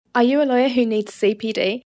Are you a lawyer who needs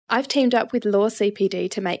CPD? I've teamed up with Law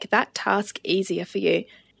CPD to make that task easier for you.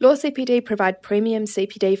 Law CPD provide premium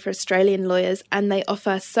CPD for Australian lawyers, and they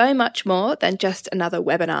offer so much more than just another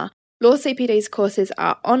webinar. Law CPD's courses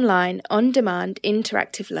are online, on-demand,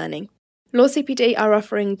 interactive learning. Law CPD are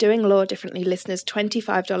offering Doing Law Differently listeners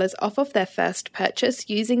 $25 off of their first purchase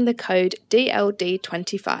using the code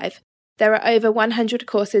DLD25. There are over 100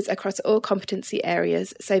 courses across all competency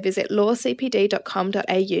areas, so visit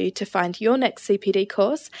lawcpd.com.au to find your next CPD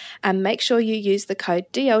course and make sure you use the code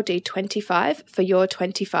DLD25 for your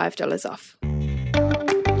 $25 off.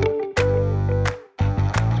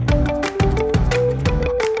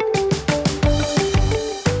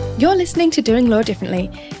 You're listening to Doing Law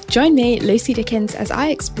Differently. Join me, Lucy Dickens, as I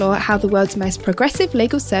explore how the world's most progressive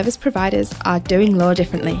legal service providers are doing law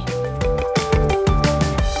differently.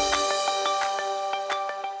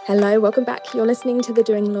 Hello, welcome back. You're listening to the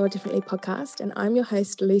Doing Law Differently podcast, and I'm your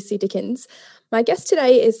host, Lucy Dickens. My guest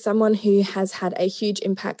today is someone who has had a huge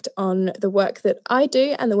impact on the work that I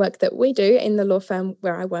do and the work that we do in the law firm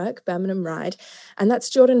where I work, Berman & Ryde, and that's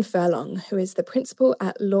Jordan Furlong, who is the principal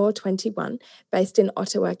at Law 21, based in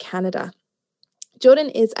Ottawa, Canada. Jordan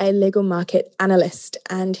is a legal market analyst,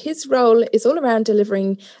 and his role is all around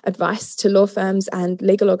delivering advice to law firms and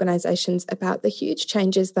legal organisations about the huge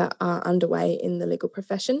changes that are underway in the legal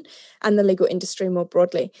profession and the legal industry more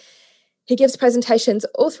broadly. He gives presentations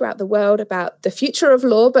all throughout the world about the future of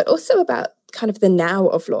law, but also about kind of the now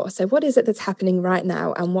of law. So what is it that's happening right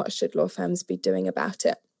now, and what should law firms be doing about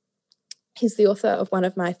it? He's the author of one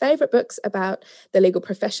of my favourite books about the legal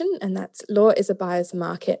profession, and that's Law is a Buyer's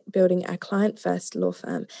Market, Building a Client-First Law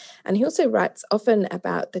Firm. And he also writes often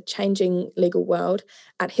about the changing legal world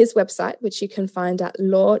at his website, which you can find at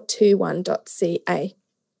law21.ca.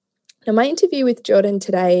 Now, my interview with Jordan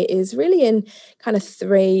today is really in kind of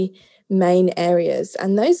three main areas,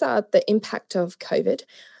 and those are the impact of COVID,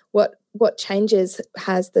 what changes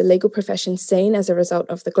has the legal profession seen as a result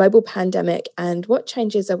of the global pandemic, and what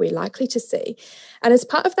changes are we likely to see? And as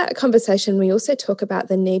part of that conversation, we also talk about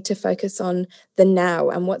the need to focus on the now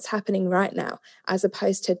and what's happening right now, as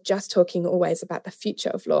opposed to just talking always about the future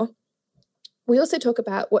of law. We also talk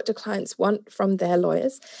about what do clients want from their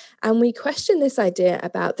lawyers, and we question this idea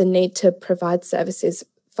about the need to provide services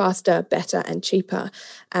faster, better, and cheaper,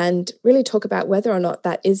 and really talk about whether or not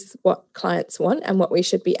that is what clients want and what we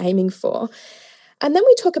should be aiming for. And then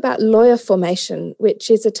we talk about lawyer formation, which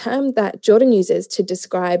is a term that Jordan uses to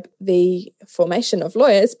describe the formation of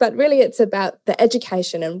lawyers, but really it's about the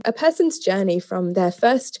education and a person's journey from their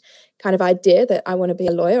first kind of idea that I want to be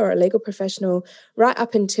a lawyer or a legal professional, right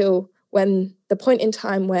up until when the point in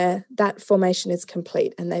time where that formation is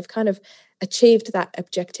complete and they've kind of achieved that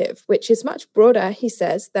objective, which is much broader, he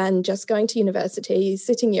says, than just going to university,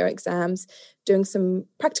 sitting your exams, doing some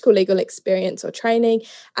practical legal experience or training,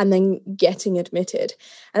 and then getting admitted.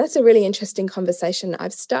 And that's a really interesting conversation.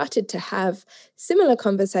 I've started to have similar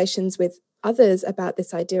conversations with others about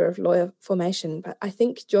this idea of lawyer formation, but I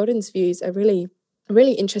think Jordan's views are really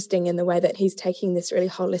interesting in the way that he's taking this really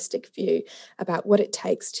holistic view about what it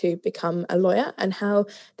takes to become a lawyer and how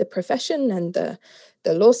the profession and the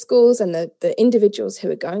law schools and the individuals who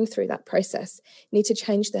are going through that process need to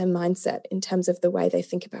change their mindset in terms of the way they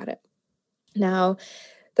think about it. Now,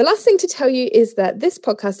 the last thing to tell you is that this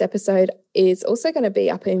podcast episode is also going to be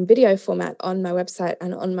up in video format on my website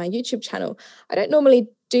and on my YouTube channel. I don't normally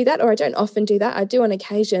do that, or I don't often do that. I do on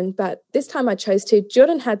occasion, but this time I chose to.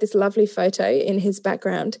 Jordan had this lovely photo in his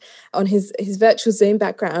background, on his virtual Zoom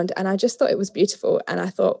background, and I just thought it was beautiful, and I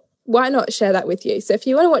thought, why not share that with you? So if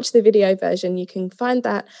you want to watch the video version, you can find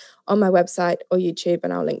that on my website or YouTube,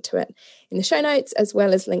 and I'll link to it in the show notes, as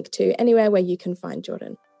well as link to anywhere where you can find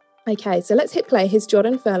Jordan. Okay, so let's hit play. Here's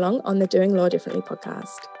Jordan Furlong on the Doing Law Differently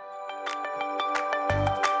podcast.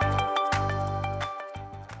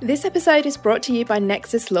 This episode is brought to you by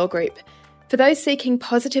Nexus Law Group. For those seeking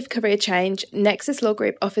positive career change, Nexus Law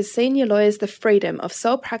Group offers senior lawyers the freedom of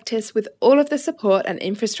sole practice with all of the support and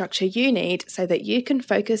infrastructure you need so that you can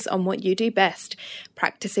focus on what you do best,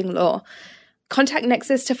 practicing law. Contact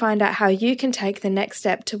Nexus to find out how you can take the next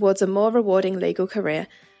step towards a more rewarding legal career.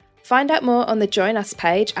 Find out more on the Join Us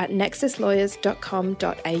page at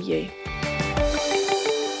nexuslawyers.com.au.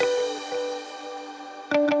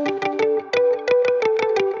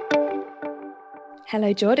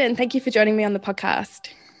 Hello, Jordan. Thank you for joining me on the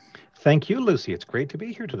podcast. Thank you, Lucy. It's great to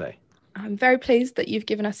be here today. I'm very pleased that you've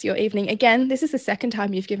given us your evening. Again, this is the second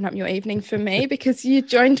time you've given up your evening for me because you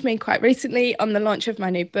joined me quite recently on the launch of my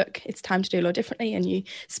new book, It's Time to Do Law Differently, and you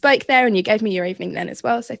spoke there and you gave me your evening then as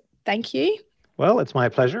well. So thank you. Well, it's my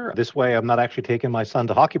pleasure. This way, I'm not actually taking my son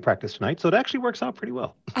to hockey practice tonight, so it actually works out pretty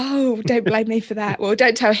well. Oh, don't blame me for that. Well,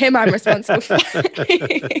 don't tell him I'm responsible for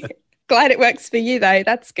that. Glad it works for you, though.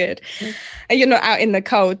 That's good. And you're not out in the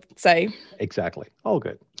cold, so. Exactly. All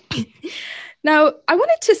good. Now, I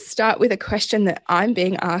wanted to start with a question that I'm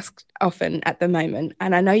being asked often at the moment,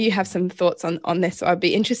 and I know you have some thoughts on this, so I'd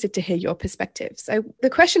be interested to hear your perspective. So the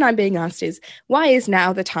question I'm being asked is, why is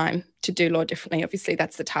now the time to do law differently? Obviously,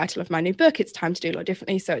 that's the title of my new book, It's Time to Do Law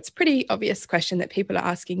Differently, so it's a pretty obvious question that people are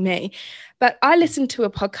asking me. But I listened to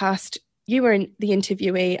a podcast, you were the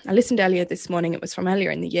interviewee, I listened earlier this morning, it was from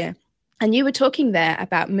earlier in the year, and you were talking there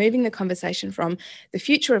about moving the conversation from the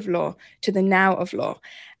future of law to the now of law.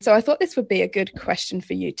 So I thought this would be a good question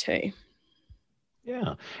for you too.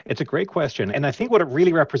 Yeah, it's a great question. And I think what it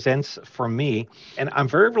really represents for me, and I'm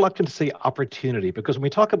very reluctant to say opportunity, because when we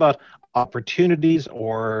talk about opportunities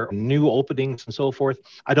or new openings and so forth,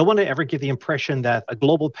 I don't want to ever give the impression that a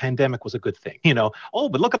global pandemic was a good thing.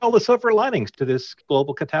 But look at all the silver linings to this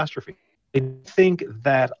global catastrophe. I think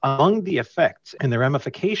that among the effects and the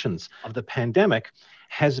ramifications of the pandemic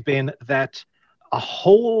has been that a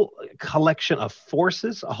whole collection of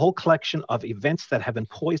forces, a whole collection of events that have been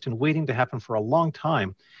poised and waiting to happen for a long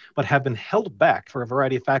time, but have been held back for a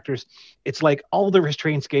variety of factors. It's like all the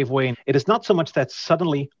restraints gave way. It is not so much that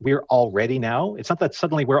suddenly we're all ready now. It's not that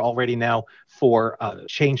suddenly we're all ready now for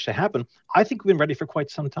change to happen. I think we've been ready for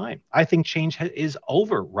quite some time. I think change is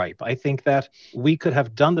overripe. I think that we could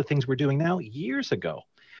have done the things we're doing now years ago.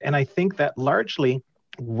 And I think that largely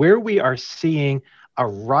where we are seeing a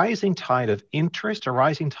rising tide of interest, a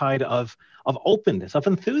rising tide of openness, of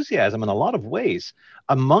enthusiasm in a lot of ways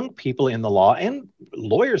among people in the law and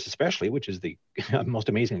lawyers especially, which is the most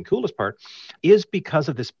amazing and coolest part, is because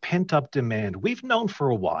of this pent-up demand. We've known for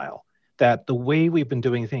a while that the way we've been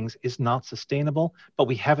doing things is not sustainable, but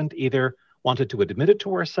we haven't either wanted to admit it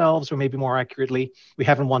to ourselves, or maybe more accurately, we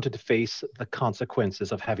haven't wanted to face the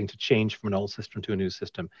consequences of having to change from an old system to a new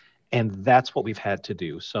system. And that's what we've had to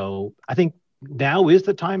do. So I think now is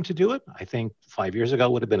the time to do it. I think 5 years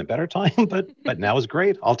ago would have been a better time, but now is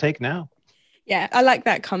great. I'll take now. Yeah, I like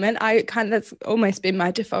that comment. That's almost been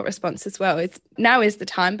my default response as well. It's now is the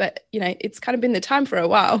time, but it's kind of been the time for a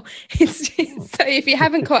while. So if you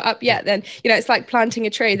haven't caught up yet, then it's like planting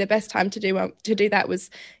a tree. The best time to do that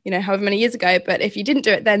was however many years ago. But if you didn't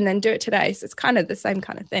do it then do it today. So it's kind of the same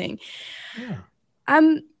kind of thing. Yeah.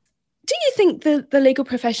 Do you think the legal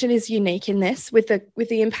profession is unique in this with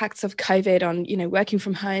the impacts of COVID on, working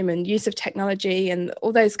from home and use of technology and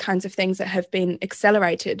all those kinds of things that have been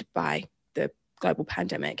accelerated by the global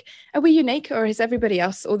pandemic? Are we unique, or has everybody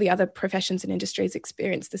else, all the other professions and industries,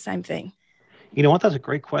 experienced the same thing? You know what? That's a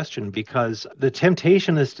great question, because the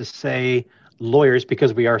temptation is to say lawyers,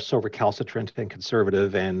 because we are so recalcitrant and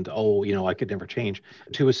conservative and, I could never change,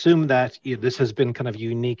 to assume that this has been kind of a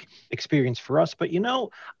unique experience for us. But,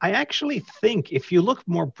 I actually think if you look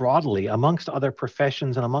more broadly amongst other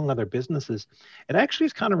professions and among other businesses, it actually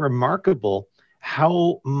is kind of remarkable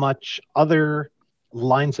how much other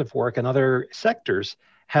lines of work and other sectors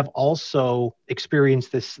have also experienced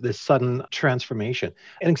this sudden transformation.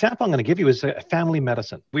 An example I'm going to give you is family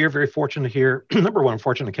medicine. We are very fortunate here. Number one,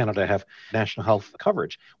 fortunate in Canada to have national health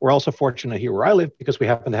coverage. We're also fortunate here where I live because we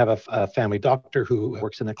happen to have a family doctor who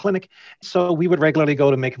works in a clinic. So we would regularly go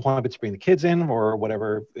to make appointments, bring the kids in, or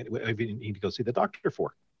whatever we need to go see the doctor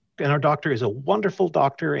for. And our doctor is a wonderful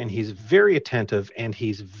doctor, and he's very attentive, and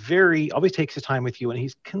he's always takes his time with you, and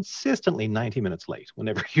he's consistently 90 minutes late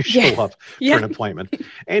whenever you show up for an appointment.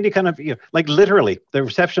 And you kind of, like literally, the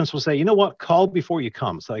receptionist will say, you know what, call before you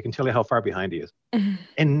come so I can tell you how far behind he is. Mm-hmm.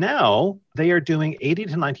 And now they are doing 80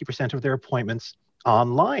 to 90% of their appointments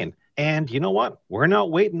online. And you know what? We're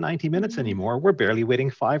not waiting 90 minutes anymore. We're barely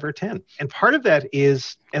waiting 5 or 10. And part of that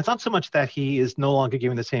is, it's not so much that he is no longer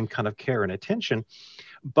giving the same kind of care and attention,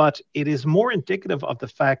 but it is more indicative of the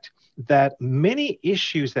fact that many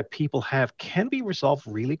issues that people have can be resolved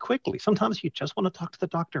really quickly. Sometimes you just want to talk to the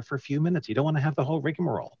doctor for a few minutes. You don't want to have the whole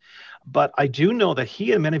rigmarole. But I do know that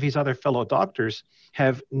he and many of his other fellow doctors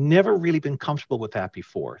have never really been comfortable with that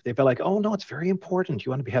before. They've been like, oh, no, it's very important.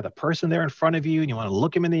 You want to have the person there in front of you, and you want to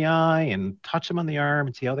look him in the eye and touch them on the arm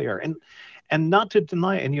and see how they are. And not to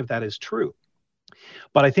deny any of that is true.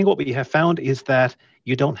 But I think what we have found is that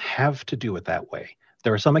you don't have to do it that way.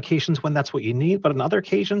 There are some occasions when that's what you need, but on other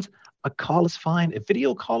occasions, a call is fine. A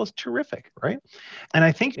video call is terrific, right? And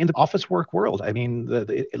I think in the office work world, I mean,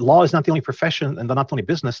 the law is not the only profession and not the only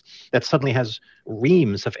business that suddenly has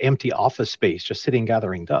reams of empty office space just sitting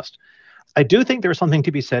gathering dust. I do think there's something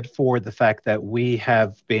to be said for the fact that we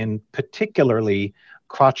have been particularly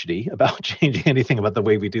crotchety about changing anything about the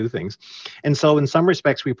way we do things. And so in some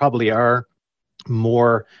respects, we probably are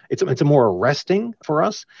more, it's more arresting for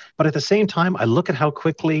us. But at the same time, I look at how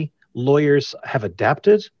quickly lawyers have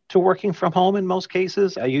adapted to working from home in most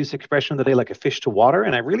cases. I use the expression of the day like a fish to water,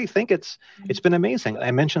 and I really think it's been amazing.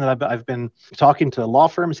 I mentioned that I've been talking to law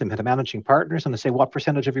firms and to managing partners, and I say, what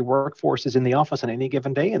percentage of your workforce is in the office on any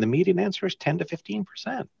given day? And the median answer is 10 to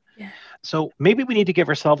 15%. Yeah. So maybe we need to give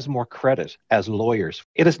ourselves more credit as lawyers.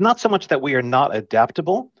 It is not so much that we are not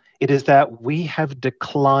adaptable, it is that we have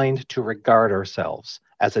declined to regard ourselves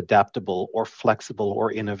as adaptable or flexible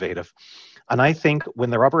or innovative. And I think when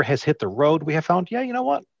the rubber has hit the road, we have found, yeah, you know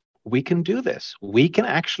what? We can do this. We can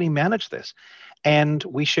actually manage this. And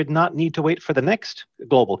we should not need to wait for the next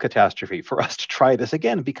global catastrophe for us to try this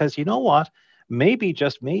again, because you know what? Maybe,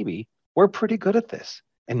 just maybe, we're pretty good at this.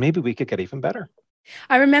 And maybe we could get even better.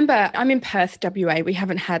 I remember I'm in Perth, WA. We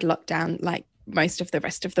haven't had lockdown like most of the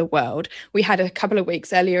rest of the world. We had a couple of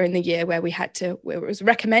weeks earlier in the year where where it was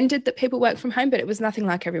recommended that people work from home, but it was nothing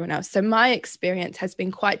like everyone else. So my experience has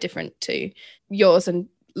been quite different to yours and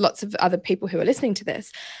lots of other people who are listening to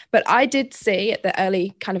this. But I did see at the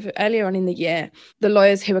earlier on in the year, the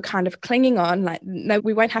lawyers who were kind of clinging on, like, no,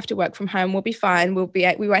 we won't have to work from home. We'll be fine.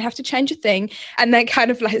 We won't have to change a thing. And then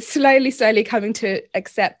kind of like slowly coming to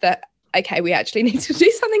accept that, okay, we actually need to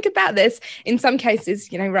do something about this. In some cases,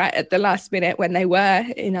 right at the last minute when they were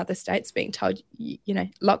in other states being told,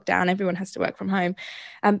 lockdown, everyone has to work from home.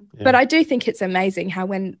 But I do think it's amazing how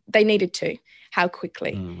when they needed to, how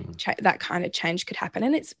quickly that kind of change could happen.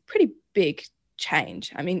 And it's pretty big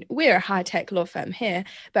change. I mean, we're a high-tech law firm here,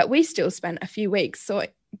 but we still spent a few weeks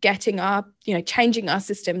getting our, changing our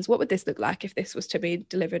systems. What would this look like if this was to be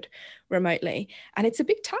delivered remotely? And it's a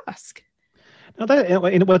big task. Now,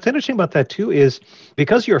 what's interesting about that too is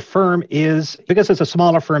because because it's a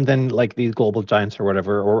smaller firm than like these global giants or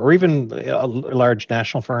whatever, or even large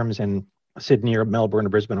national firms in Sydney or Melbourne or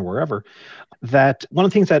Brisbane or wherever, that one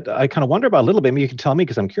of the things that I kind of wonder about a little bit, maybe you can tell me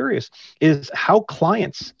because I'm curious, is how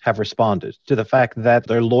clients have responded to the fact that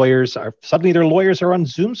their lawyers are on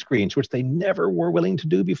Zoom screens, which they never were willing to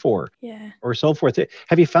do before, or so forth.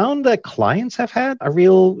 Have you found that clients have had a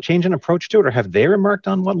real change in approach to it, or have they remarked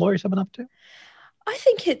on what lawyers have been up to? I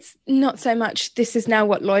think it's not so much this is now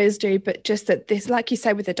what lawyers do, but just that this, like you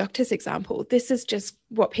say with the doctor's example, this is just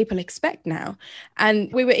what people expect now.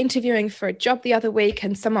 And we were interviewing for a job the other week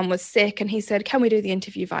and someone was sick and he said, can we do the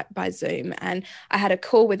interview by Zoom? And I had a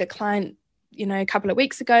call with a client, a couple of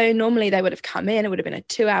weeks ago. Normally they would have come in, it would have been a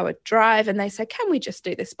 2-hour drive. And they said, can we just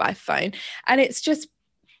do this by phone? And it's just,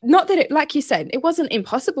 not that it, like you said, it wasn't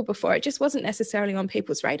impossible before. It just wasn't necessarily on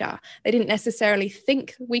people's radar. They didn't necessarily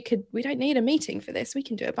think we don't need a meeting for this. We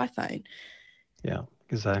can do it by phone. Yeah,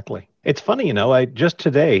 exactly. It's funny, I just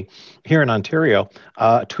today here in Ontario,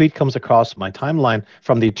 a tweet comes across my timeline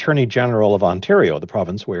from the Attorney General of Ontario, the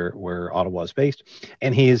province where Ottawa is based.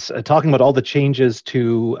 And he's talking about all the changes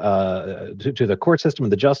to the court system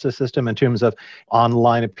and the justice system in terms of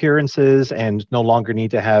online appearances and no longer need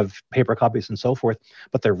to have paper copies and so forth.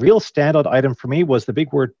 But the real standout item for me was the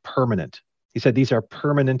big word permanent. He said these are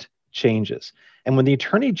permanent changes. And when the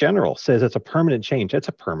Attorney General says it's a permanent change, it's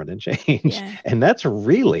a permanent change. Yeah. And that's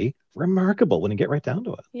really remarkable when you get right down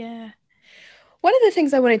to it. Yeah. One of the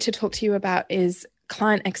things I wanted to talk to you about is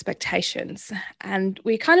client expectations. And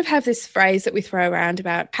we kind of have this phrase that we throw around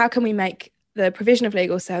about how can we make the provision of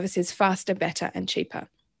legal services faster, better, and cheaper?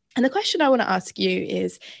 And the question I want to ask you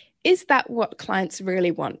is that what clients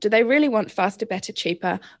really want? Do they really want faster, better,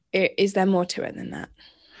 cheaper? Is there more to it than that?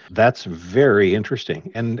 That's very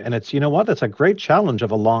interesting. And it's, that's a great challenge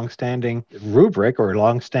of a long-standing rubric or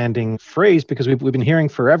long-standing phrase, because we've been hearing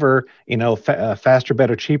forever, faster,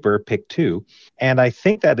 better, cheaper, pick two. And I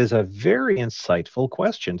think that is a very insightful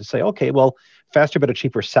question to say, okay, well, faster, better,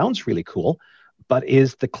 cheaper sounds really cool, but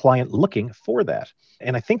is the client looking for that?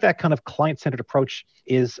 And I think that kind of client-centered approach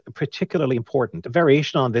is particularly important. A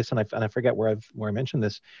variation on this, and I forget where I mentioned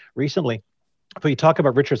this recently, but you talk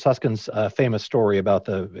about Richard Susskind's famous story about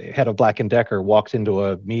the head of Black & Decker walks into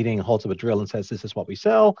a meeting, holds up a drill and says, this is what we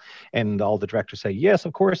sell. And all the directors say, yes,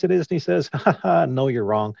 of course it is. And he says, no, you're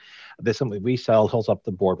wrong. This is something we sell, holds up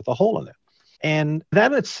the board with a hole in it. And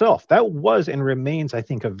that itself, that was and remains, I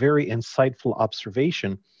think, a very insightful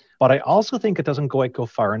observation. But I also think it doesn't go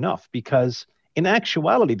far enough, because in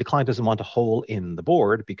actuality, the client doesn't want a hole in the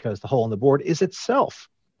board, because the hole in the board is itself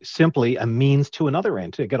simply a means to another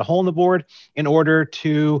end, to get a hole in the board in order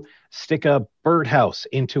to stick a birdhouse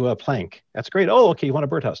into a plank. That's great. Oh, okay, you want a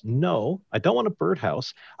birdhouse? No, I don't want a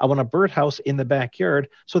birdhouse. I want a birdhouse in the backyard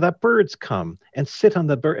so that birds come and sit on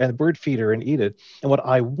the bird feeder and eat it. And what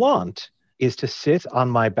I want is to sit on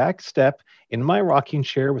my back step in my rocking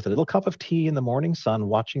chair with a little cup of tea in the morning sun,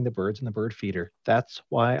 watching the birds in the bird feeder. That's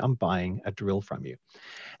why I'm buying a drill from you.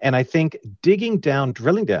 And I think digging down,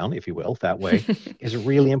 drilling down, if you will, that way is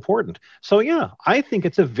really important. So yeah, I think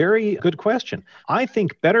it's a very good question. I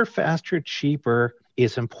think better, faster, cheaper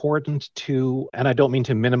is important to, and I don't mean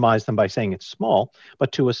to minimize them by saying it's small,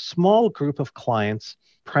 but to a small group of clients,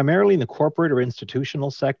 primarily in the corporate or institutional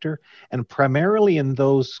sector, and primarily in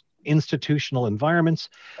those institutional environments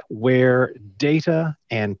where data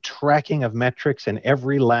and tracking of metrics and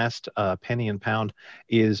every last penny and pound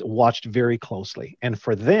is watched very closely. And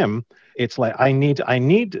for them, it's like, I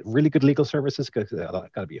need really good legal services because they've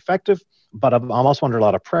got to be effective, but I'm also under a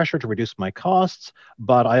lot of pressure to reduce my costs.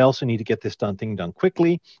 But I also need to get this thing done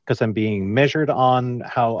quickly because I'm being measured on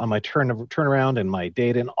my turnaround and my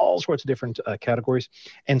data and all sorts of different categories.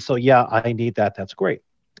 And so, yeah, I need that. That's great.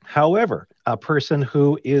 However, a person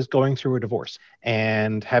who is going through a divorce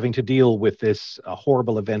and having to deal with this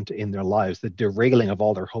horrible event in their lives, the derailing of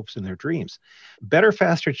all their hopes and their dreams, better,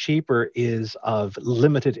 faster, cheaper is of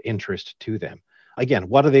limited interest to them. Again,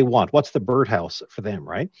 what do they want? What's the birdhouse for them,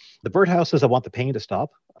 right? The birdhouse is I want the pain to stop.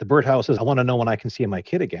 The birdhouse is I want to know when I can see my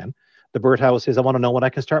kid again. The birdhouse is I want to know when I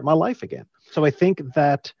can start my life again. So I think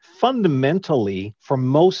that fundamentally, for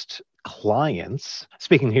most clients,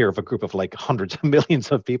 speaking here of a group of like hundreds of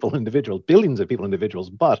millions of people, individuals, billions of people, individuals,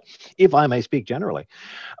 but if I may speak generally,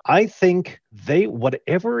 I think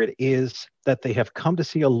whatever it is that they have come to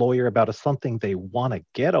see a lawyer about is something they want to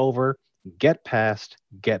get over, get past,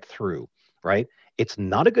 get through, right? It's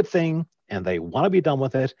not a good thing and they want to be done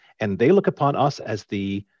with it. And they look upon us as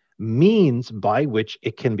the means by which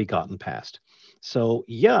it can be gotten past. So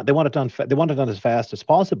yeah, they want it done. They want it done as fast as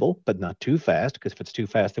possible, but not too fast, because if it's too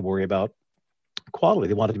fast, they worry about quality.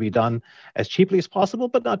 They want it to be done as cheaply as possible,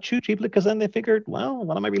 but not too cheaply, because then they figured, well,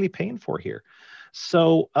 what am I really paying for here?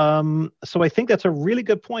 So I think that's a really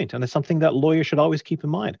good point, and it's something that lawyers should always keep in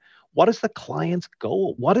mind. What is the client's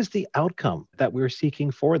goal? What is the outcome that we're seeking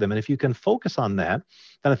for them? And if you can focus on that,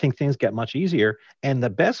 then I think things get much easier. And the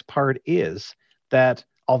best part is that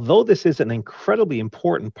although this is an incredibly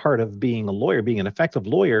important part of being a lawyer, being an effective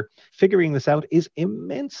lawyer, figuring this out is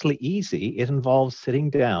immensely easy. It involves sitting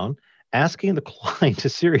down, asking the client a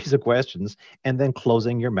series of questions, and then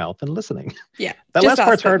closing your mouth and listening. Yeah. That last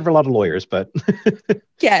part's hard for a lot of lawyers, but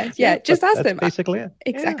yeah, just ask them. Basically it.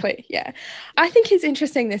 Exactly. Yeah. I think it's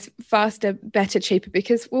interesting, this faster, better, cheaper,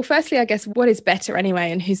 because, well, firstly, I guess, what is better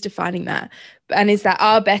anyway, and who's defining that? And is that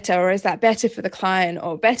our better, or is that better for the client,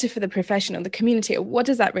 or better for the profession or the community, or what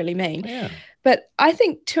does that really mean? Yeah. But I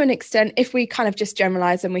think to an extent, if we kind of just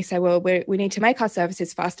generalize and we say, well, we need to make our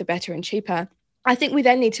services faster, better, and cheaper, I think we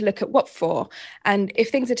then need to look at what for. And if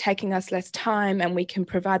things are taking us less time and we can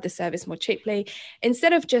provide the service more cheaply,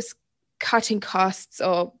 instead of just cutting costs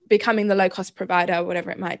or becoming the low-cost provider, whatever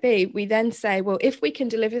it might be, we then say, well, if we can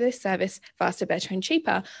deliver this service faster, better, and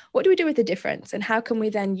cheaper, what do we do with the difference? And how can we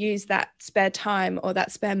then use that spare time or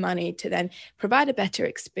that spare money to then provide a better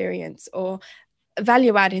experience or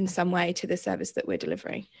value add in some way to the service that we're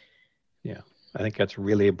delivering? Yeah. I think that's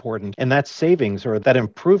really important. And that savings or that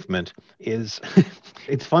improvement is,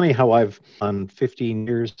 it's funny how I've on 15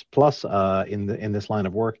 years plus in this line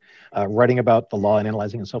of work, writing about the law and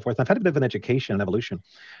analyzing and so forth. I've had a bit of an education and evolution,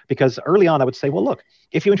 because early on I would say, well, look,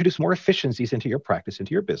 if you introduce more efficiencies into your practice,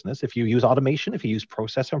 into your business, if you use automation, if you use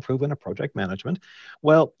process improvement or project management,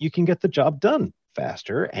 well, you can get the job done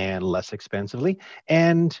faster and less expensively,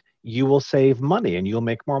 and you will save money and you'll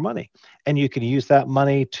make more money. And you can use that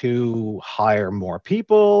money to hire more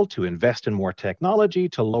people, to invest in more technology,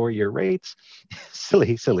 to lower your rates.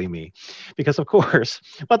 Silly me. Because of course,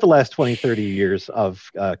 what the last 20, 30 years of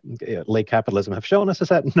late capitalism have shown us is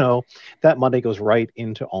that no, that money goes right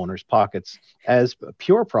into owners' pockets as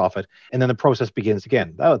pure profit. And then the process begins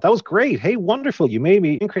again. That was great. Hey, wonderful. You made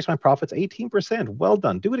me increase my profits 18%. Well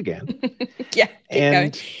done. Do it again. Yeah. Keep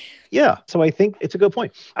going. Yeah, so I think it's a good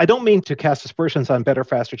point. I don't mean to cast aspersions on better,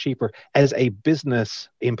 faster, cheaper as a business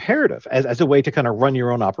imperative, as a way to kind of run your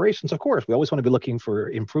own operations. Of course, we always want to be looking for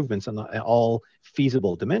improvements in all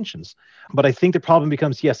feasible dimensions. But I think the problem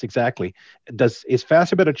becomes, yes, exactly. Is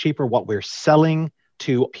faster, better, cheaper what we're selling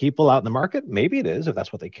to people out in the market? Maybe it is, if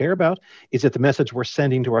that's what they care about. Is it the message we're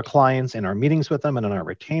sending to our clients in our meetings with them and in our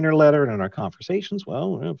retainer letter and in our conversations?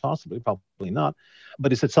 Well, possibly, probably not.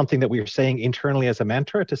 But is it something that we are saying internally as a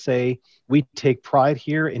mantra to say, we take pride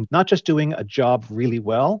here in not just doing a job really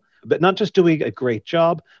well, but not just doing a great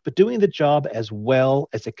job, but doing the job as well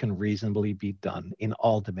as it can reasonably be done in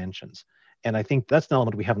all dimensions. And I think that's an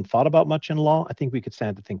element we haven't thought about much in law. I think we could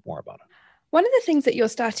stand to think more about it. One of the things that you're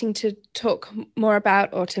starting to talk more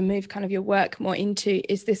about, or to move kind of your work more into,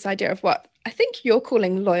 is this idea of what I think you're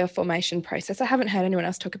calling lawyer formation process. I haven't heard anyone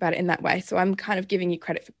else talk about it in that way, so I'm kind of giving you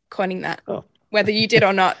credit for coining that. Oh. Whether you did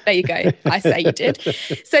or not, there you go. I say you did.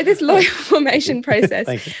 So this lawyer formation process,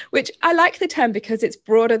 which I like the term because it's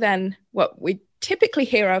broader than what we typically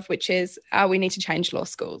hear of, which is we need to change law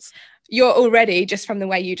schools. You're already, just from the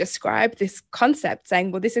way you describe this concept,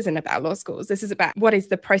 saying, well, this isn't about law schools. This is about what is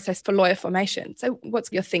the process for lawyer formation. So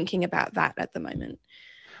what's your thinking about that at the moment?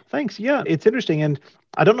 Thanks. Yeah, it's interesting. And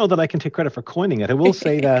I don't know that I can take credit for coining it. I will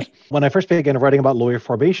say that when I first began writing about lawyer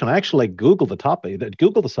formation, I actually Googled the topic,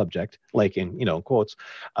 Googled the subject, like in, quotes,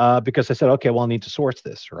 because I said, okay, well, I need to source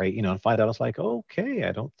this, right? And find out. I was like, okay,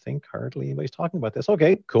 I don't think hardly anybody's talking about this.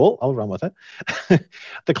 Okay, cool. I'll run with it.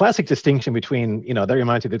 The classic distinction between, that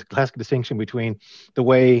reminds me, the classic distinction between the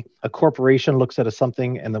way a corporation looks at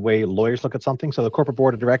something and the way lawyers look at something. So the corporate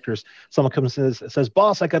board of directors, someone comes and says,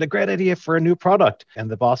 boss, I got a great idea for a new product.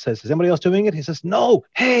 And the boss says, is anybody else doing it? He says, no.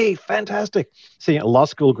 Hey, fantastic. See, a law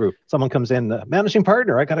school group, someone comes in, managing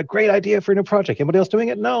partner, I got a great idea for a new project. Anybody else doing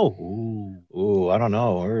it? No. Ooh, I don't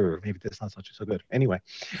know. Or maybe that's not such so good. Anyway.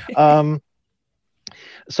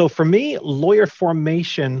 So for me, lawyer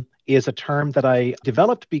formation is a term that I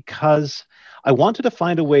developed because I wanted to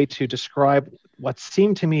find a way to describe what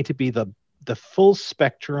seemed to me to be the full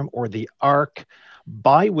spectrum or the arc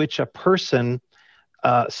by which a person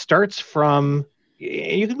starts from.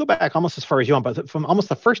 You can go back almost as far as you want, but from almost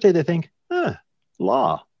the first day they think,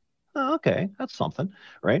 law. Oh, okay, that's something,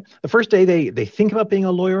 right? The first day they think about being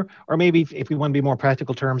a lawyer, or maybe if we want to be more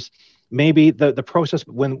practical terms, maybe the process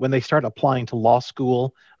when they start applying to law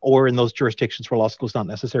school, or in those jurisdictions where law school is not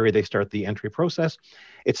necessary, they start the entry process.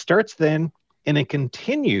 It starts then, and it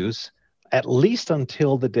continues at least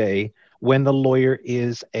until the day when the lawyer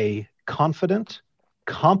is a confident,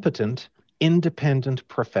 competent, independent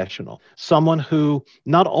professional, someone who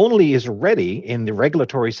not only is ready in the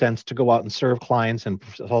regulatory sense to go out and serve clients and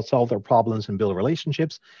solve their problems and build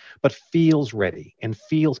relationships, but feels ready and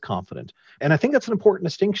feels confident. And I think that's an important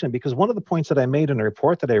distinction, because one of the points that I made in a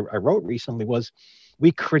report that I wrote recently was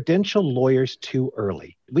we credential lawyers too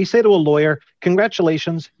early. We say to a lawyer,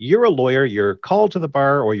 congratulations, you're a lawyer, you're called to the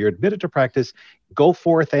bar or you're admitted to practice, go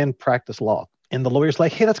forth and practice law. And the lawyer's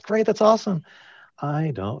like, hey, that's great, that's awesome.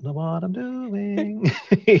 I don't know what I'm doing,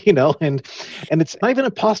 and it's not even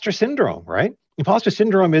imposter syndrome, right? Imposter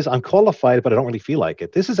syndrome is I'm qualified, but I don't really feel like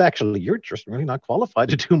it. This is actually, you're just really not qualified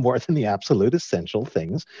to do more than the absolute essential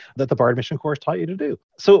things that the bar admission course taught you to do.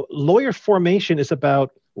 So lawyer formation is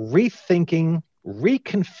about rethinking,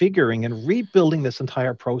 reconfiguring, and rebuilding this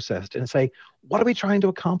entire process and say, what are we trying to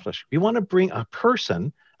accomplish? We want to bring a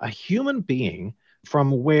person, a human being,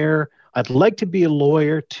 from where I'd like to be a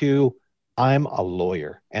lawyer to I'm a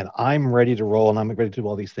lawyer and I'm ready to roll and I'm ready to do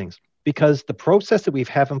all these things, because the process that we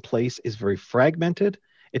have in place is very fragmented,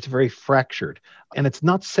 it's very fractured, and it's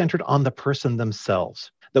not centered on the person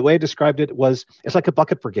themselves. The way I described it was, it's like a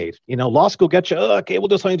bucket brigade. Law school gets you, okay, we'll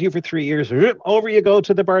just sign you for 3 years. Over you go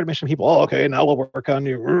to the bar admission people. Oh, okay, now we'll work on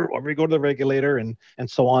you. Over you go to the regulator and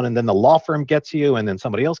so on. And then the law firm gets you, and then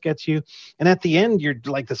somebody else gets you. And at the end, you're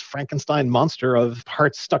like this Frankenstein monster of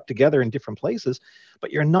parts stuck together in different places,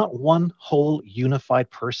 but you're not one whole unified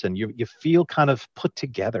person. You feel kind of put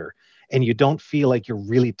together, and you don't feel like you're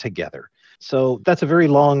really together. So that's a very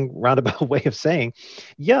long roundabout way of saying,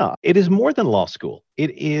 yeah, it is more than law school. It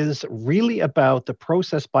is really about the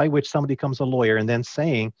process by which somebody becomes a lawyer, and then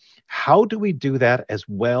saying, how do we do that as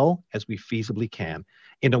well as we feasibly can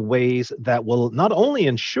in a ways that will not only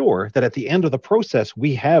ensure that at the end of the process,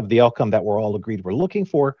 we have the outcome that we're all agreed we're looking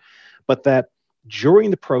for, but that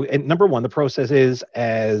during and number one, the process is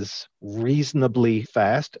as reasonably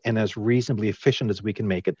fast and as reasonably efficient as we can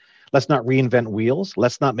make it. Let's not reinvent wheels.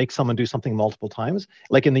 Let's not make someone do something multiple times,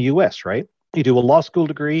 like in the US, right? You do a law school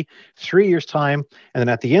degree, 3 years time, and then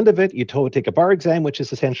at the end of it, you take a bar exam, which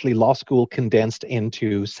is essentially law school condensed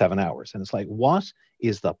into 7 hours. And it's like, what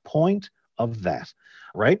is the point of that?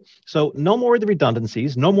 Right? So no more of the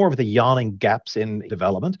redundancies, no more of the yawning gaps in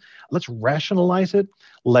development. Let's rationalize it.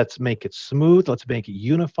 Let's make it smooth. Let's make it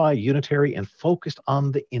unified, unitary, and focused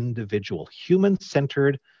on the individual.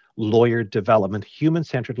 Human-centered lawyer development,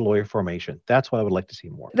 human-centered lawyer formation. That's what I would like to see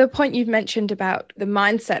more. The point you've mentioned about the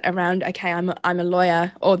mindset around, okay, I'm a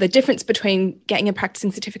lawyer, or the difference between getting a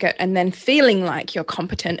practicing certificate and then feeling like you're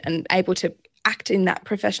competent and able to act in that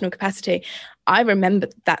professional capacity. I remember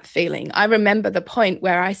that feeling. I remember the point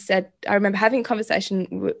where I remember having a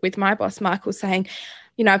conversation with my boss, Michael, saying,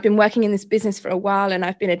 I've been working in this business for a while and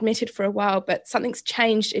I've been admitted for a while, but something's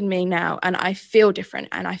changed in me now and I feel different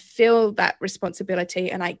and I feel that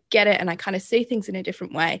responsibility and I get it and I kind of see things in a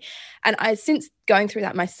different way. And since going through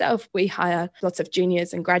that myself, we hire lots of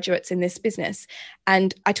juniors and graduates in this business.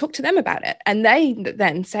 And I talk to them about it. And they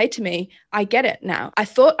then say to me, I get it now. I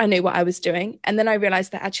thought I knew what I was doing. And then I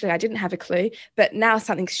realized that actually I didn't have a clue, but now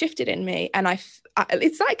something's shifted in me. And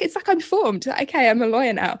it's like I'm formed. Okay, I'm a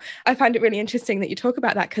lawyer now. I find it really interesting that you talk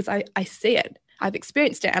about that because I see it. I've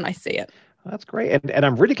experienced it and I see it. That's great. And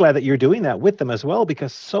I'm really glad that you're doing that with them as well,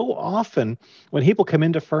 because so often when people come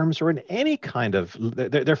into firms or in any kind of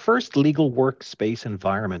their first legal workspace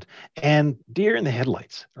environment and deer in the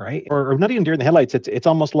headlights, right? Or not even deer in the headlights. It's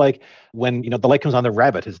almost like when, the light comes on, the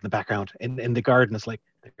rabbit is in the background in the garden. It's like,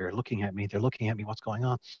 they're looking at me, what's going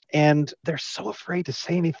on? And they're so afraid to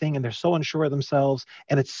say anything and they're so unsure of themselves.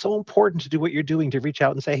 And it's so important to do what you're doing, to reach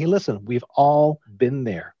out and say, hey, listen, we've all been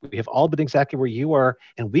there. We have all been exactly where you are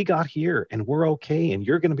and we got here and we're okay and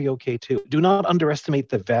you're going to be okay too. Do not underestimate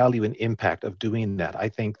the value and impact of doing that. I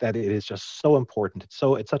think that it is just so important.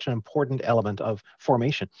 It's such an important element of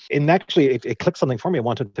formation. And actually, it clicked something for me I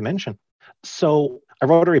wanted to mention. So I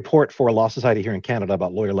wrote a report for a law society here in Canada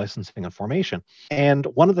about lawyer licensing and formation. And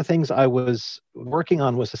one of the things I was working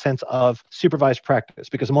on was a sense of supervised practice,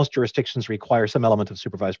 because most jurisdictions require some element of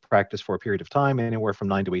supervised practice for a period of time, anywhere from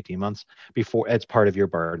 9 to 18 months before it's part of your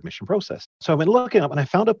bar admission process. So I went looking up and I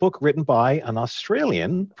found a book written by an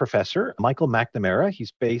Australian professor, Michael McNamara.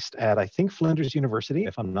 He's based at, I think, Flinders University,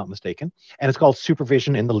 if I'm not mistaken. And it's called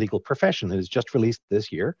Supervision in the Legal Profession. It is just released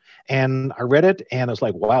this year. And I read it and I was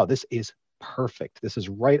like, wow, this is perfect. This is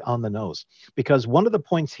right on the nose. Because one of the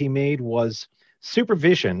points he made was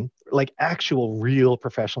supervision, like actual real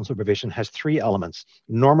professional supervision, has three elements: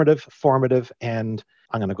 normative, formative, and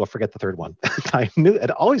I'm going to go forget the third one. I knew it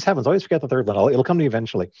always happens. I always forget the third one. It'll come to me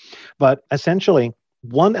eventually. But essentially,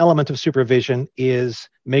 one element of supervision is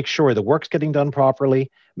make sure the work's getting done properly,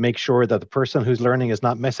 make sure that the person who's learning is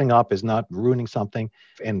not messing up, is not ruining something,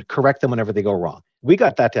 and correct them whenever they go wrong. We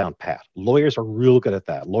got that down pat. Lawyers are real good at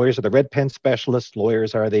that. Lawyers are the red pen specialists.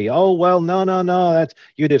 Lawyers are the, no,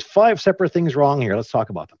 you did 5 separate things wrong here. Let's talk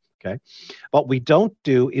about them, okay? What we don't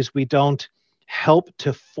do is we don't help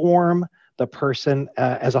to form the person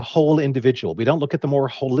as a whole individual. We don't look at the more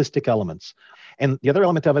holistic elements. And the other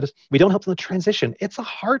element of it is we don't help them to transition. It's a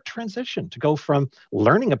hard transition to go from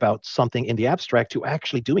learning about something in the abstract to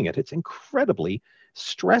actually doing it. It's incredibly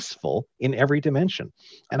stressful in every dimension.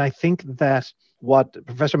 And I think that what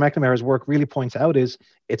Professor McNamara's work really points out is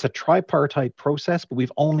it's a tripartite process, but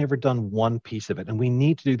we've only ever done one piece of it, and we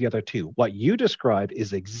need to do the other two. What you described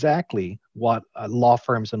is exactly what law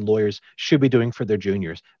firms and lawyers should be doing for their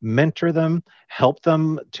juniors. Mentor them, help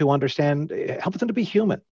them to understand, help them to be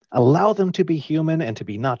human. Allow them to be human and to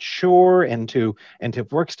be not sure and to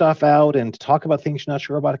work stuff out and to talk about things you're not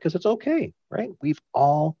sure about, because it's okay, right? We've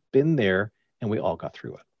all been there and we all got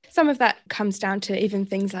through it. Some of that comes down to even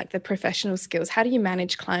things like the professional skills. How do you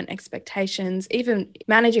manage client expectations, even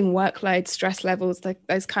managing workload, stress levels,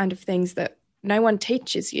 those kind of things that no one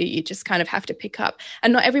teaches you. You just kind of have to pick up.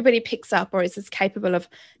 And not everybody picks up or is as capable of,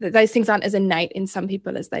 those things aren't as innate in some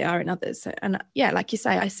people as they are in others. And yeah, like you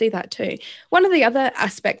say, I see that too. One of the other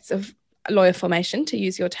aspects of lawyer formation, to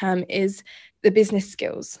use your term, is the business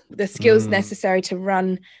skills, the skills necessary to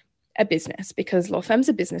run a business, because law firms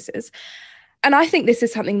are businesses. And I think this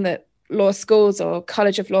is something that law schools or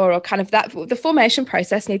College of Law or kind of that, the formation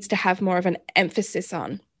process needs to have more of an emphasis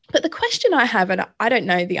on. But the question I have, and I don't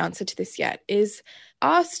know the answer to this yet, is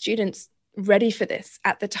are students ready for this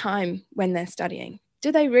at the time when they're studying?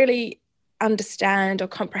 Do they really understand or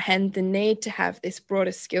comprehend the need to have this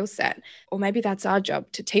broader skill set? Or maybe that's our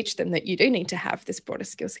job, to teach them that you do need to have this broader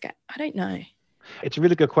skill set. I don't know. It's a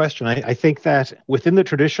really good question. I think that within the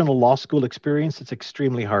traditional law school experience, it's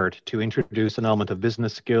extremely hard to introduce an element of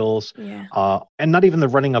business skills and not even the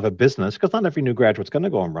running of a business, because not every new graduate's going to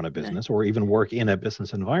go and run a business or even work in a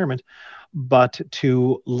business environment, but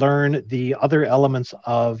to learn the other elements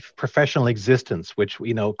of professional existence, which,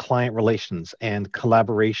 you know, client relations and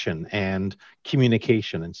collaboration and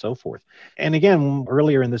communication and so forth. And again,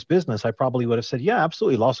 earlier in this business, I probably would have said, yeah,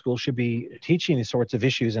 absolutely, law school should be teaching these sorts of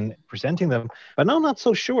issues and presenting them. But no, I'm not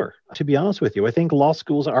so sure, to be honest with you. I think law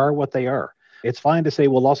schools are what they are. It's fine to say,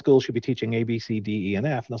 well, law schools should be teaching A, B, C, D, E, and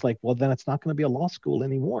F. And it's like, well, then it's not going to be a law school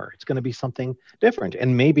anymore. It's going to be something different.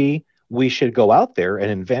 And maybe we should go out there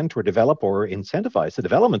and invent or develop or incentivize the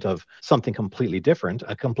development of something completely different,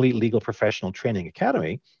 a complete legal professional training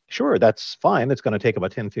academy. Sure, that's fine. It's going to take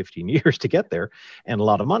about 10, 15 years to get there and a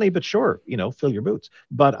lot of money, but sure, you know, fill your boots.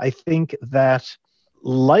 But I think that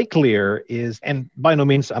likelier is, and by no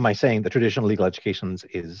means am I saying the traditional legal education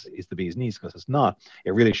is the bee's knees, because it's not.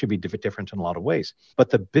 It really should be different in a lot of ways. But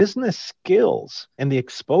the business skills and the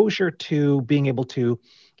exposure to being able to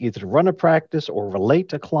either run a practice or relate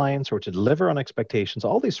to clients or to deliver on expectations,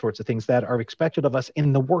 all these sorts of things that are expected of us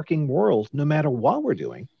in the working world, no matter what we're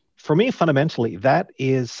doing. For me, fundamentally, that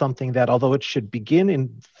is something that, although it should begin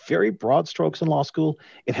in very broad strokes in law school,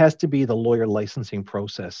 it has to be the lawyer licensing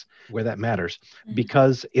process where that matters,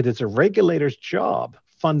 because it is a regulator's job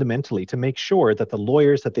fundamentally to make sure that the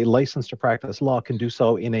lawyers that they license to practice law can do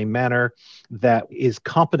so in a manner that is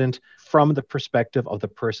competent from the perspective of the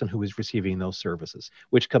person who is receiving those services,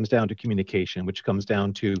 which comes down to communication, which comes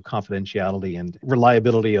down to confidentiality and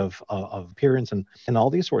reliability of appearance and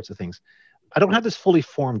all these sorts of things. I don't have this fully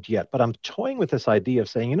formed yet, but I'm toying with this idea of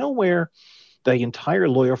saying, where the entire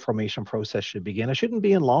lawyer formation process should begin? It shouldn't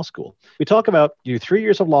be in law school. We talk about you do 3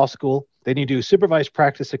 years of law school, then you do supervised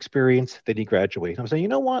practice experience, then you graduate. I'm saying,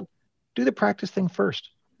 do the practice thing first.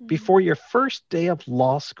 Before your first day of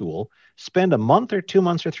law school, spend a month or 2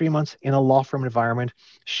 months or 3 months in a law firm environment,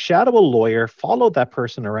 shadow a lawyer, follow that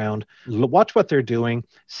person around, watch what they're doing,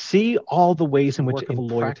 see all the ways in which a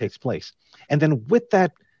lawyer takes place. And then with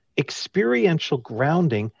that experiential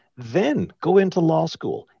grounding, then go into law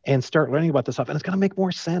school and start learning about this stuff. And it's going to make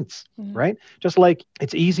more sense, right? Just like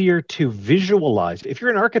it's easier to visualize. If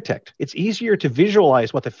you're an architect, it's easier to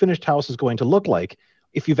visualize what the finished house is going to look like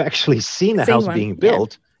if you've actually seen a house being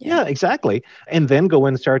built. Yeah, exactly. And then go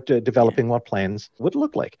in and start developing what plans would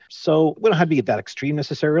look like. So we don't have to be that extreme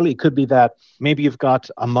necessarily. It could be that maybe you've got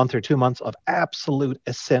a month or 2 months of absolute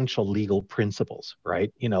essential legal principles,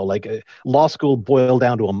 right? Like a law school boiled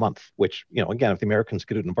down to a month, which, again, if the Americans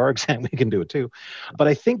could do it in a bar exam, we can do it too. But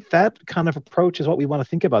I think that kind of approach is what we want to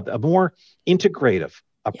think about, a more integrative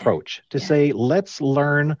approach to say, let's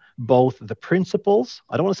learn both the principles.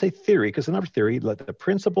 I don't want to say theory, because it's not theory, the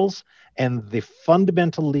principles and the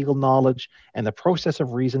fundamental legal knowledge and the process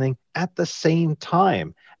of reasoning at the same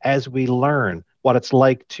time as we learn what it's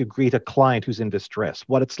like to greet a client who's in distress,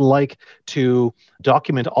 what it's like to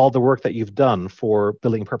document all the work that you've done for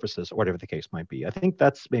billing purposes, or whatever the case might be. I think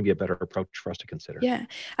that's maybe a better approach for us to consider. Yeah,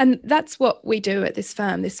 and that's what we do at this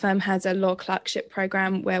firm. This firm has a law clerkship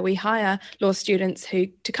program where we hire law students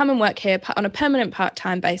to come and work here on a permanent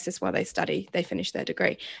part-time basis while they study, they finish their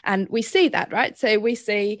degree. And we see that, right? So we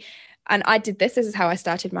see, and I did this is how I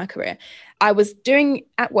started my career. I was doing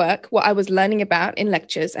at work what I was learning about in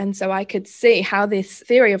lectures. And so I could see how this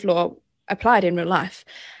theory of law applied in real life.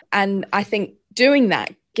 And I think doing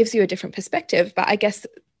that gives you a different perspective. But I guess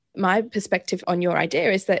my perspective on your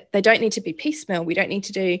idea is that they don't need to be piecemeal. We don't need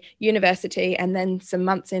to do university and then some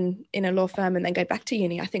months in a law firm and then go back to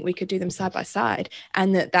uni. I think we could do them side by side,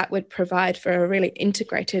 and that would provide for a really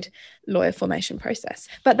integrated lawyer formation process.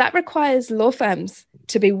 But that requires law firms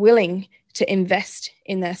to be willing to invest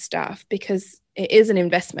in their staff, because it is an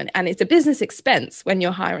investment and it's a business expense when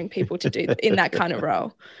you're hiring people to do in that kind of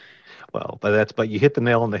role. Well, but you hit the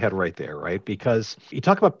nail on the head right there, right? Because you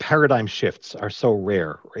talk about paradigm shifts are so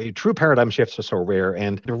rare. Right? True paradigm shifts are so rare,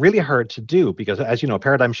 and they're really hard to do because, as you know, a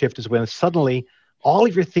paradigm shift is when suddenly all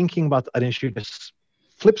of your thinking about an issue just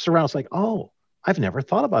flips around. It's like, oh, I've never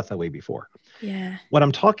thought about it that way before. Yeah. When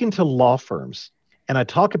I'm talking to law firms and I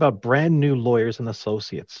talk about brand new lawyers and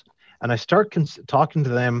associates, and I start talking to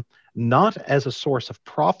them not as a source of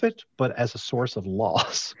profit, but as a source of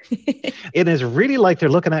loss. It is really like they're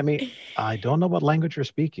looking at me. I don't know what language you're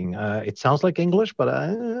speaking. It sounds like English,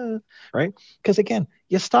 but right? Because again,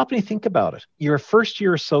 you stop and you think about it. You're a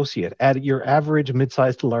first-year associate at your average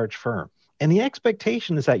mid-sized to large firm. And the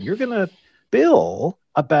expectation is that you're going to bill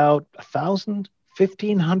about 1,000,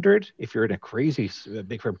 1,500, if you're in a crazy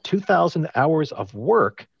big firm, 2,000 hours of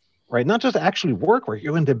work, right? Not just actually work where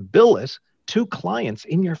you're going to bill it to clients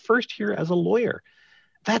in your first year as a lawyer.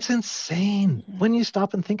 That's insane when you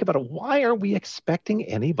stop and think about it. Why are we expecting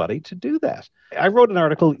anybody to do that? I wrote an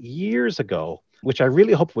article years ago, which I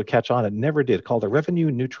really hoped would catch on. It never did, called A Revenue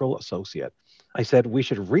Neutral Associate. I said we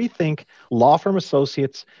should rethink law firm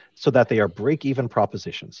associates so that they are break-even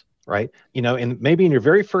propositions, right? And maybe in your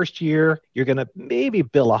very first year, you're going to maybe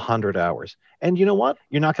bill 100 hours. And you know what?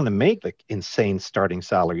 You're not going to make the insane starting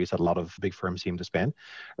salaries that a lot of big firms seem to spend,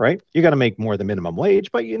 right? You're going to make more than minimum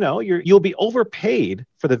wage, but you'll be overpaid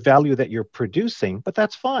for the value that you're producing, but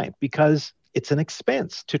that's fine because It's an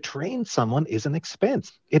expense. To train someone is an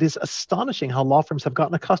expense. It is astonishing how law firms have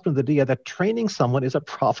gotten accustomed to the idea that training someone is a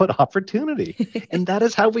profit opportunity. And that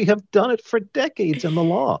is how we have done it for decades in the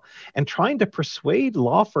law. And trying to persuade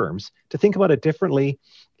law firms to think about it differently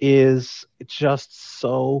is just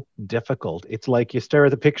so difficult. It's like you stare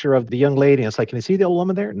at the picture of the young lady and it's like, can you see the old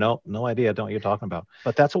woman there? No idea. Don't know what you're talking about.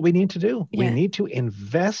 But that's what we need to do. Yeah. We need to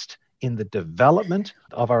invest in the development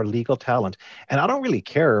of our legal talent. And I don't really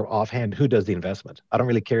care offhand who does the investment. I don't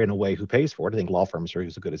really care in a way who pays for it. I think law firms are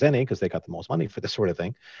as good as any because they got the most money for this sort of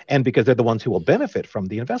thing. And because they're the ones who will benefit from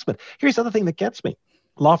the investment. Here's the other thing that gets me.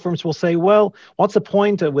 Law firms will say, well, what's the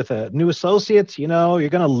point with a new associate? You know, you're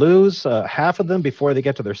going to lose half of them before they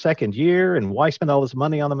get to their second year. And why spend all this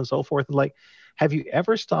money on them and so forth? And like, have you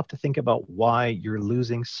ever stopped to think about why you're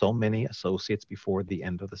losing so many associates before the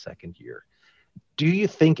end of the second year? Do you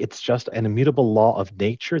think it's just an immutable law of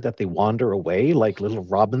nature that they wander away like little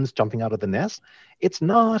robins jumping out of the nest? It's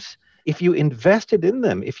not. If you invested in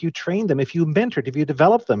them, if you trained them, if you mentored, if you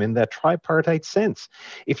developed them in that tripartite sense,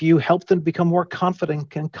 if you helped them become more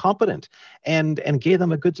confident and competent and gave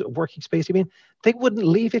them a good working space, I mean, they wouldn't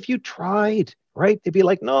leave if you tried, right? They'd be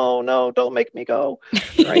like, no, don't make me go,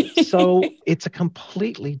 right? So it's a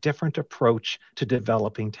completely different approach to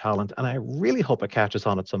developing talent. And I really hope it catches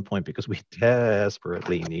on at some point because we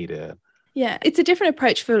desperately need it. Yeah, it's a different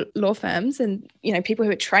approach for law firms and, you know, people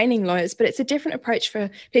who are training lawyers, but it's a different approach for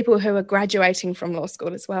people who are graduating from law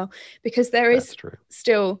school as well, because there is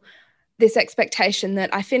still this expectation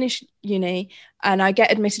that I finish uni and I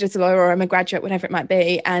get admitted as a lawyer or I'm a graduate, whatever it might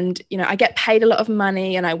be. And, you know, I get paid a lot of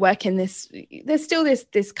money and I work in this, there's still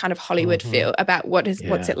this kind of Hollywood feel about what's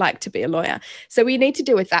it like to be a lawyer. So we need to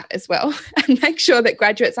deal with that as well and make sure that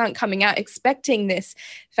graduates aren't coming out expecting this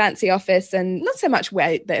fancy office and not so much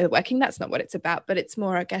where they're working. That's not what it's about, but it's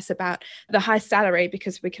more, I guess, about the high salary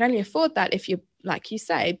because we can only afford that if you're, like you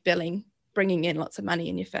say, bringing in lots of money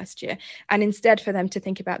in your first year. And instead for them to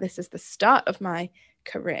think about this as the start of my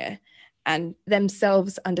career and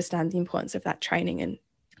themselves understand the importance of that training and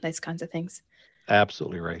those kinds of things.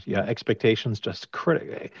 Absolutely right. Yeah, expectations just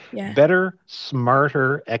critical. Yeah. Better,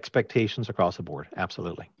 smarter expectations across the board.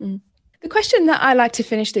 Absolutely. Mm. The question that I like to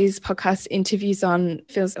finish these podcast interviews on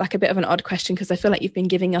feels like a bit of an odd question because I feel like you've been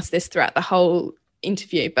giving us this throughout the whole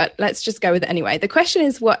interview, but let's just go with it anyway. The question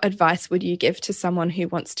is, what advice would you give to someone who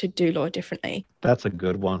wants to do law differently? That's a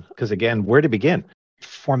good one. Because again, where to begin?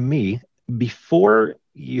 For me, before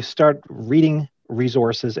you start reading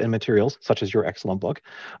resources and materials, such as your excellent book,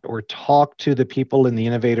 or talk to the people and the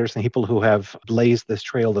innovators and people who have blazed this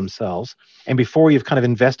trail themselves, and before you've kind of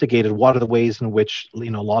investigated what are the ways in which,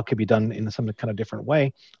 you know, law could be done in some kind of different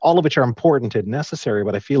way, all of which are important and necessary,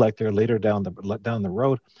 but I feel like they're later down the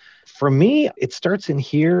road. For me, it starts in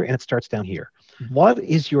here and it starts down here. What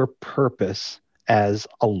is your purpose as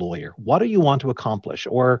a lawyer? What do you want to accomplish?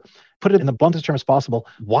 Or put it in the bluntest terms possible,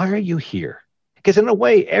 why are you here? Because in a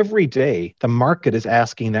way, every day, the market is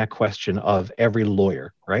asking that question of every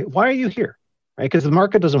lawyer, right? Why are you here? Right? Because the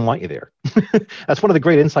market doesn't want you there. That's one of the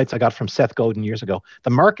great insights I got from Seth Godin years ago. The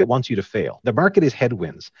market wants you to fail. The market is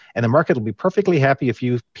headwinds, and the market will be perfectly happy if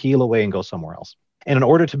you peel away and go somewhere else. And in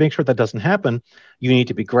order to make sure that doesn't happen, you need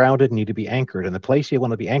to be grounded, you need to be anchored. And the place you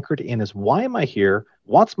want to be anchored in is, why am I here?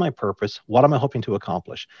 What's my purpose? What am I hoping to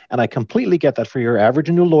accomplish? And I completely get that for your average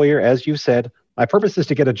new lawyer. As you said, my purpose is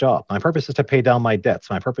to get a job. My purpose is to pay down my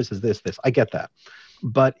debts. My purpose is this. I get that.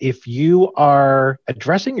 But if you are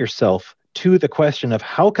addressing yourself to the question of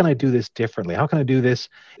how can I do this differently? How can I do this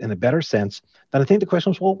in a better sense? Then I think the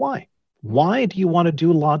question is, well, why? Why do you want to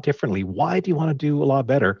do law differently? Why do you want to do law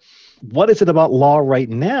better? What is it about law right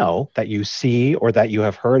now that you see or that you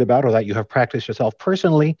have heard about or that you have practiced yourself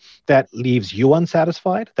personally that leaves you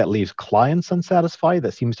unsatisfied, that leaves clients unsatisfied,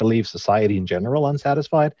 that seems to leave society in general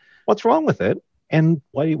unsatisfied? What's wrong with it? And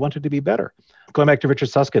why do you want it to be better? Going back to Richard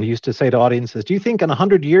Susskind, he used to say to audiences, do you think in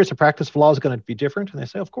 100 years the practice of law is going to be different? And they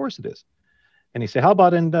say, of course it is. And he say, how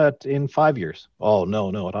about in 5 years? Oh,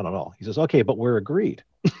 no, not at all. He says, okay, but we're agreed.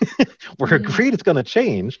 We're agreed it's going to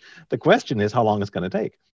change. The question is how long it's going to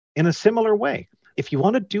take. In a similar way, if you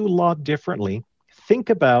want to do law differently, think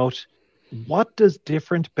about, what does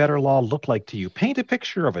different, better law look like to you? Paint a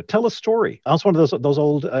picture of it. Tell a story. That's one of those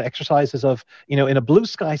old exercises of, in a blue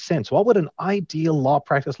sky sense, what would an ideal law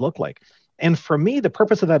practice look like? And for me, the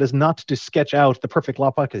purpose of that is not to sketch out the perfect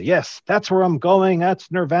law practice. Yes, that's where I'm going.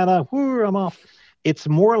 That's nirvana. Whoo, I'm off. It's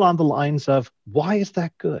more along the lines of, why is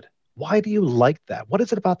that good? Why do you like that? What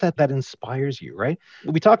is it about that inspires you, right?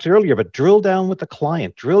 We talked earlier, but drill down with the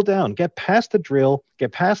client, drill down, get past the drill,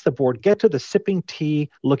 get past the board, get to the sipping tea,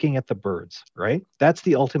 looking at the birds, right? That's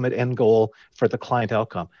the ultimate end goal for the client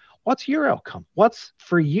outcome. What's your outcome? What's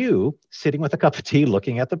for you sitting with a cup of tea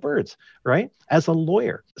looking at the birds, right? As a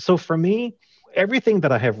lawyer. So for me, everything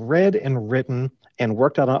that I have read and written and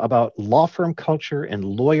worked on about law firm culture and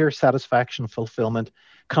lawyer satisfaction fulfillment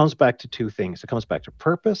comes back to two things. It comes back to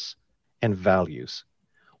purpose and values.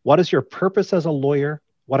 What is your purpose as a lawyer?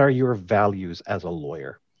 What are your values as a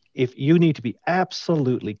lawyer? If you need to be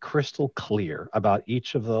absolutely crystal clear about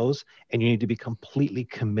each of those, and you need to be completely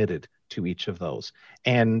committed to each of those.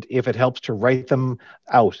 And if it helps to write them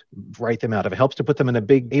out. If it helps to put them in a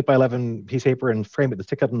big 8x11 piece of paper and frame it and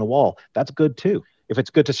stick it on the wall, that's good too. If it's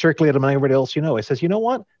good to circulate among everybody else, it says, you know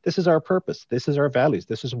what? This is our purpose. This is our values.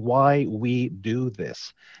 This is why we do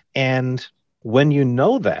this. And when you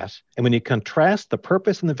know that, and when you contrast the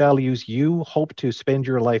purpose and the values you hope to spend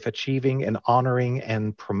your life achieving and honoring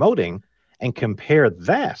and promoting, and compare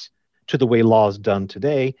that to the way law is done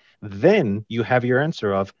today, then you have your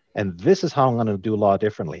answer of, and this is how I'm going to do law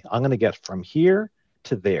differently. I'm going to get from here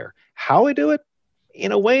to there. How I do it,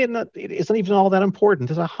 in a way, it isn't even all that important.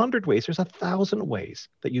 There's 100 ways. There's 1,000 ways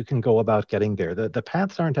that you can go about getting there. The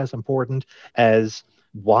paths aren't as important as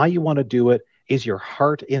why you want to do it. Is your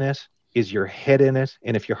heart in it? Is your head in it?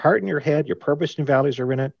 And if your heart and your head, your purpose and values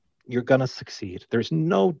are in it, you're going to succeed. There's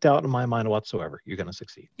no doubt in my mind whatsoever you're going to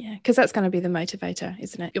succeed. Yeah, because that's going to be the motivator,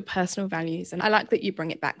 isn't it? Your personal values. And I like that you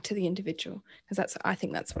bring it back to the individual, because I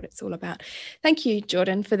think that's what it's all about. Thank you,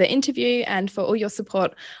 Jordan, for the interview and for all your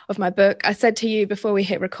support of my book. I said to you before we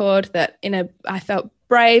hit record that I felt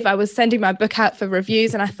brave. I was sending my book out for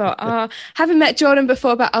reviews and I thought, haven't met Jordan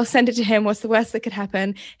before, but I'll send it to him. What's the worst that could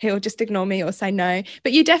happen? He'll just ignore me or say no.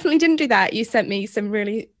 But you definitely didn't do that. You sent me some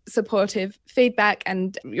really supportive feedback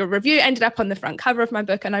and your review ended up on the front cover of my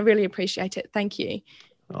book, and I really appreciate it. Thank you.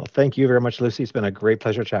 Well, thank you very much, Lucy. It's been a great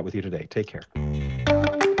pleasure to chat with you today. Take care.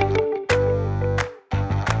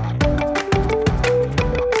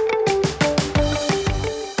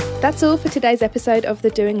 That's all for today's episode of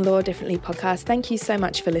the Doing Law Differently podcast. Thank you so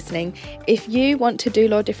much for listening. If you want to do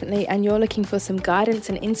law differently and you're looking for some guidance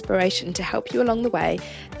and inspiration to help you along the way,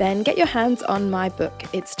 then get your hands on my book.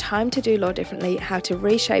 It's Time to Do Law Differently: How to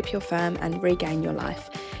Reshape Your Firm and Regain Your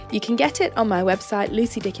Life. You can get it on my website,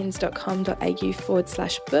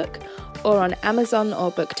 lucydickens.com.au/book, or on Amazon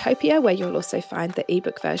or Booktopia, where you'll also find the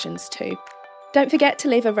ebook versions too. Don't forget to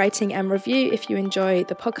leave a rating and review if you enjoy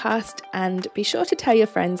the podcast, and be sure to tell your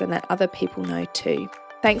friends and let other people know too.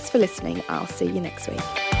 Thanks for listening. I'll see you next week.